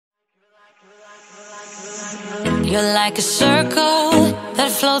You're like a circle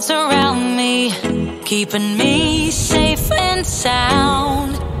that floats around me, keeping me safe and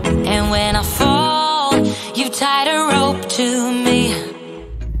sound. And when I fall, you tied a rope to me.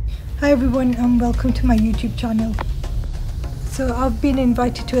 Hi everyone, and welcome to my YouTube channel. So I've been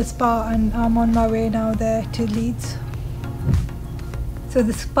invited to a spa and I'm on my way now there to Leeds. So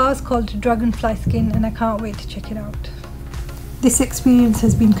the spa is called Dragonfly Skin and I can't wait to check it out. This experience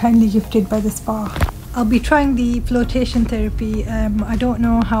has been kindly gifted by the spa. I'll be trying the flotation therapy. I don't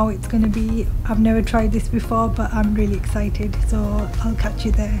know how it's going to be. I've never tried this before, but I'm really excited, so I'll catch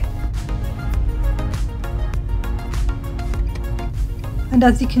you there. And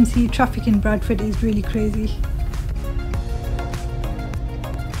as you can see, traffic in Bradford is really crazy.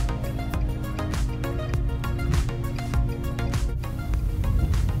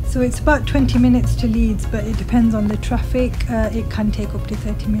 So it's about 20 minutes to Leeds, but it depends on the traffic. It can take up to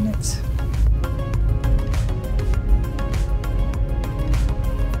 30 minutes.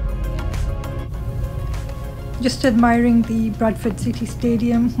 Just admiring the Bradford City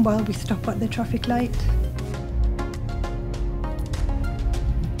Stadium while we stop at the traffic light.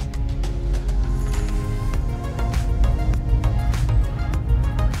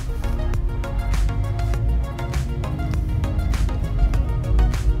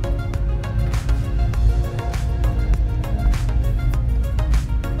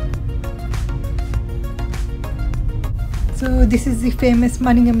 So this is the famous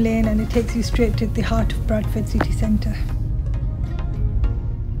Manningham Lane and it takes you straight to the heart of Bradford city centre.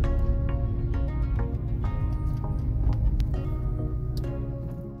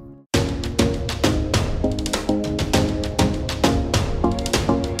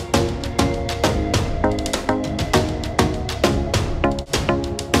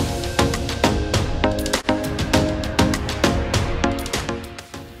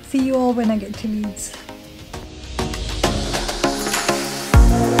 See you all when I get to Leeds.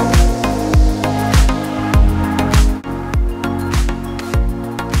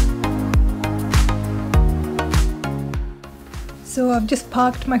 So I've just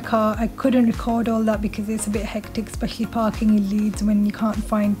parked my car. I couldn't record all that because it's a bit hectic, especially parking in Leeds when you can't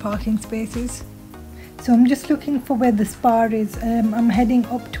find parking spaces. So I'm just looking for where the spa is. I'm heading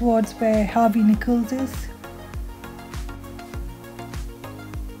up towards where Harvey Nichols is.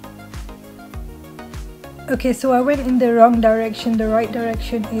 Okay, so I went in the wrong direction. The right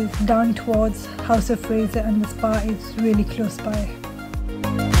direction is down towards House of Fraser and the spa is really close by.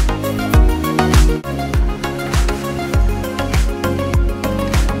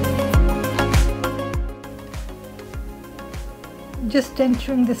 Just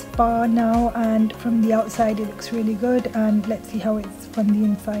entering the spa now, and from the outside it looks really good, and let's see how it's from the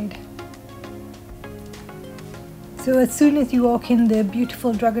inside. So as soon as you walk in, the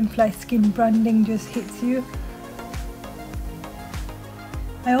beautiful Dragonfly Skin branding just hits you.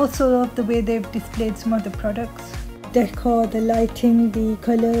 I also love the way they've displayed some of the products. Decor, the lighting, the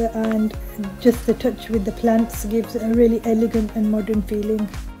colour and just the touch with the plants gives a really elegant and modern feeling.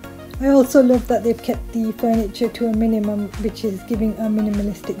 I also love that they've kept the furniture to a minimum, which is giving a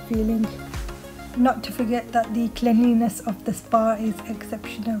minimalistic feeling. Not to forget that the cleanliness of the spa is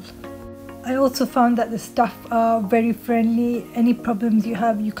exceptional. I also found that the staff are very friendly. Any problems you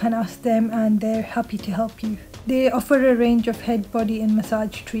have, you can ask them and they're happy to help you. They offer a range of head, body and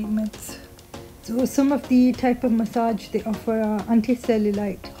massage treatments. So some of the type of massage they offer are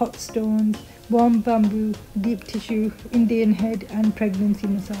anti-cellulite, hot stones, warm bamboo, deep tissue, Indian head and pregnancy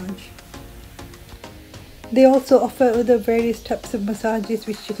massage. They also offer other various types of massages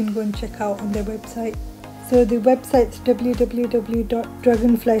which you can go and check out on their website. So the website's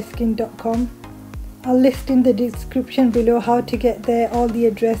www.dragonflyskin.com. I'll list in the description below how to get there, all the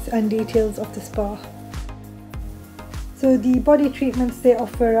address and details of the spa. So the body treatments they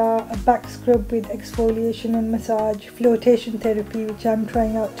offer are a back scrub with exfoliation and massage, flotation therapy which I'm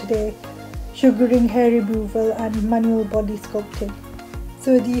trying out today, sugaring, hair removal and manual body sculpting.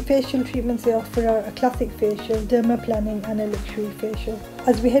 So the facial treatments they offer are a classic facial, dermaplaning and a luxury facial.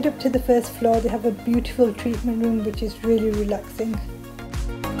 As we head up to the first floor, they have a beautiful treatment room which is really relaxing.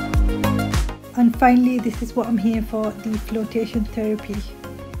 And finally, this is what I'm here for, the flotation therapy.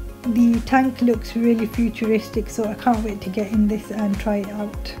 The tank looks really futuristic, so I can't wait to get in this and try it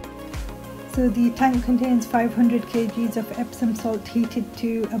out. So the tank contains 500 kgs of Epsom salt heated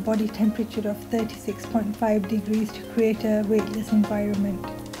to a body temperature of 36.5 degrees to create a weightless environment.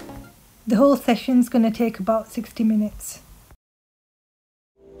 The whole session is going to take about 60 minutes.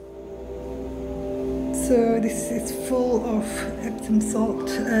 So this is full of Epsom salt.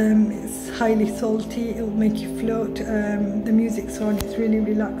 It's highly salty, it will make you float. The music's on, it's really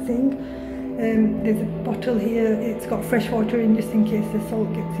relaxing. There's a bottle here, it's got fresh water in just in case the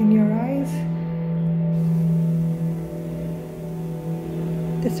salt gets in your eyes.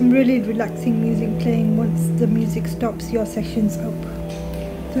 There's some really relaxing music playing. Once the music stops, your session's up.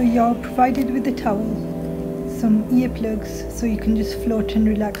 So you're provided with a towel, some earplugs so you can just float and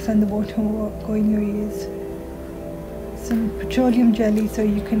relax and the water won't go in your ears. Some petroleum jelly so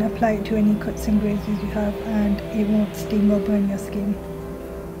you can apply it to any cuts and grazes you have and it won't sting or burn your skin.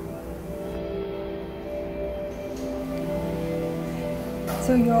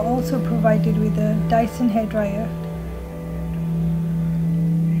 So you're also provided with a Dyson hairdryer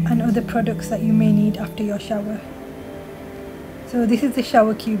and other products that you may need after your shower. So this is the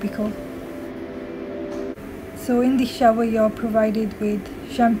shower cubicle. So in this shower you're provided with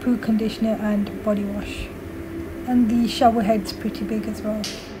shampoo, conditioner and body wash. And the shower head's pretty big as well.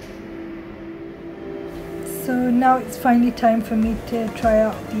 So now it's finally time for me to try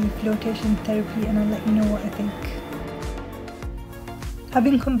out the flotation therapy and I'll let you know what I think.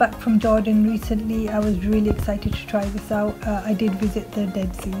 Having come back from Jordan recently, I was really excited to try this out. I did visit the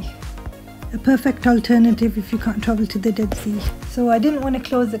Dead Sea. A perfect alternative if you can't travel to the Dead Sea. So I didn't want to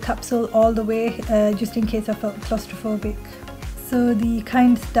close the capsule all the way, just in case I felt claustrophobic. So the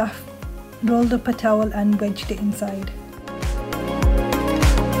kind staff rolled up a towel and wedged it inside.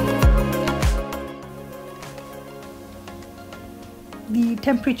 The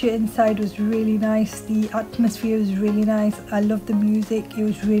temperature inside was really nice, the atmosphere was really nice, I loved the music, it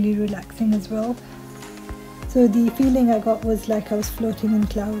was really relaxing as well. So the feeling I got was like I was floating in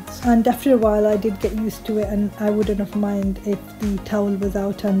clouds. And after a while I did get used to it and I wouldn't have minded if the towel was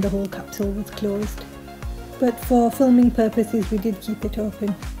out and the whole capsule was closed. But for filming purposes we did keep it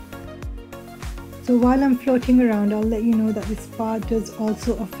open. So while I'm floating around, I'll let you know that this spa does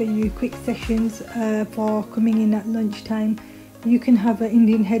also offer you quick sessions for coming in at lunchtime. You can have an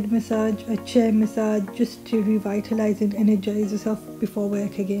Indian head massage, a chair massage, just to revitalise and energise yourself before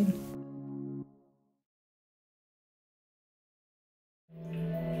work again.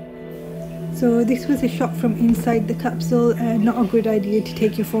 So this was a shot from inside the capsule. Not a good idea to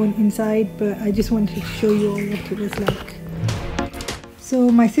take your phone inside, but I just wanted to show you all what it was like. So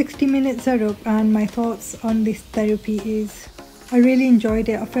my 60 minutes are up and my thoughts on this therapy is, I really enjoyed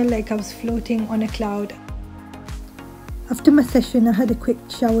it. I felt like I was floating on a cloud. After my session I had a quick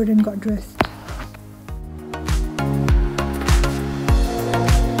shower and got dressed.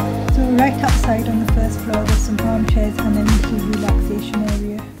 So right outside on the first floor there's some armchairs and a little relaxation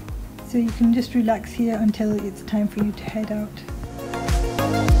area. So you can just relax here until it's time for you to head out.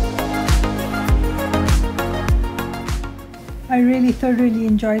 I really thoroughly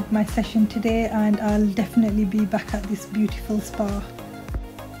enjoyed my session today and I'll definitely be back at this beautiful spa.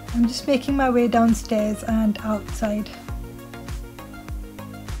 I'm just making my way downstairs and outside.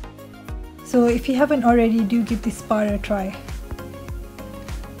 So if you haven't already, do give this spa a try.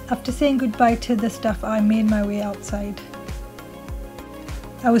 After saying goodbye to the staff, I made my way outside.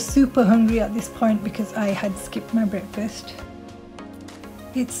 I was super hungry at this point because I had skipped my breakfast.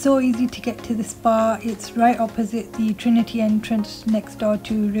 It's so easy to get to the spa. It's right opposite the Trinity entrance next door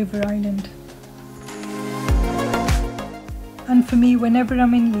to River Island. And for me, whenever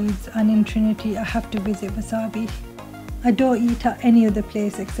I'm in Leeds and in Trinity, I have to visit Wasabi. I don't eat at any other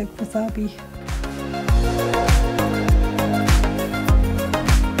place except Wasabi.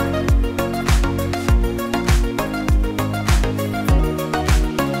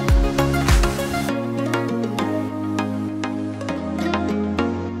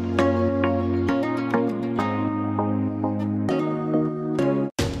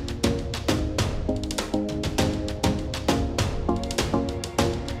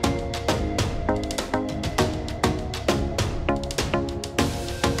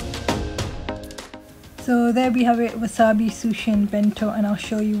 So there we have it, wasabi, sushi and bento, and I'll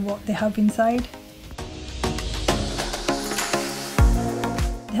show you what they have inside.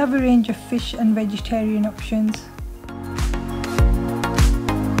 They have a range of fish and vegetarian options.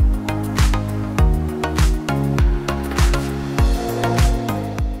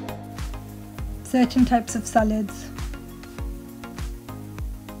 Certain types of salads.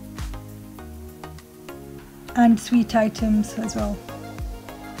 And sweet items as well.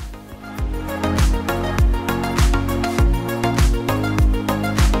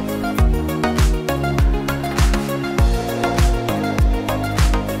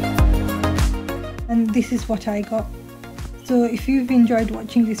 And this is what I got. So if you've enjoyed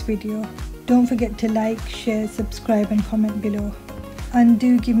watching this video, don't forget to like, share, subscribe and comment below. And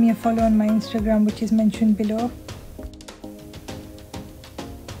do give me a follow on my Instagram, which is mentioned below.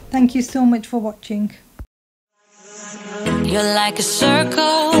 Thank you so much for watching. You're like a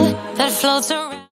circle that floats around.